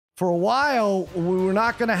for a while, we were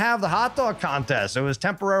not going to have the hot dog contest. It was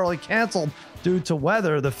temporarily canceled due to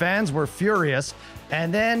weather. The fans were furious.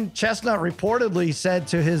 And then Chestnut reportedly said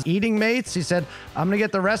to his eating mates, he said, I'm going to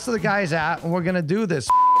get the rest of the guys out and we're going to do this.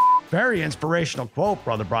 Very inspirational quote,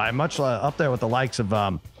 Brother Brian, much up there with the likes of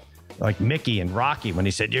like Mickey and Rocky when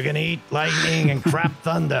he said, you're going to eat lightning and crap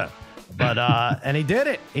thunder. But and he did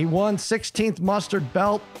it. He won 16th mustard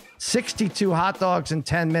belt, 62 hot dogs in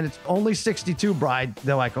 10 minutes, only 62, Bride.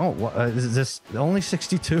 They're like, oh, what, is this only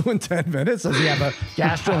 62 in 10 minutes? Does he have a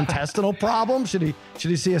gastrointestinal problem? Should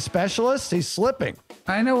he see a specialist? He's slipping.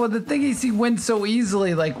 I know. Well, the thing is, he wins so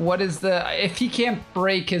easily. Like, what is if he can't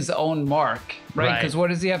break his own mark, right? Because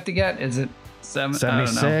what does he have to get? Is it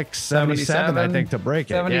 76, 77, I think, to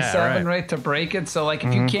break it. 77, right, to break it. So, like,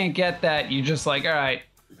 if you can't get that, you just like, all right,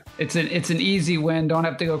 it's an easy win. Don't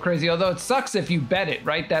have to go crazy. Although it sucks if you bet it,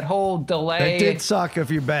 right? That whole delay. It did suck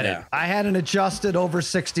if you bet it. I had an adjusted over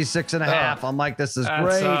 66 and a half. I'm like, this is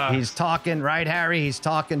great. He's talking, right, Harry? He's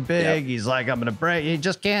talking big. He's like, I'm going to break. You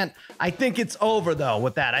just can't. I think it's over, though,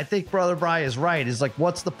 with that. I think Brother Bry is right. It's like,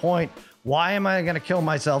 what's the point? Why am I going to kill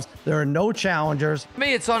myself? There are no challengers. For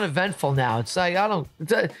me, it's uneventful now. It's like, I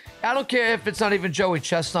don't care if it's not even Joey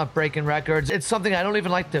Chestnut breaking records. It's something I don't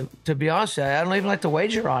even like to be honest with you, I don't even like to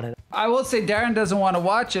wager on it. I will say Darren doesn't want to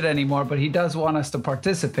watch it anymore, but he does want us to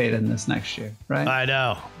participate in this next year, right? I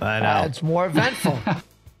know. It's more eventful.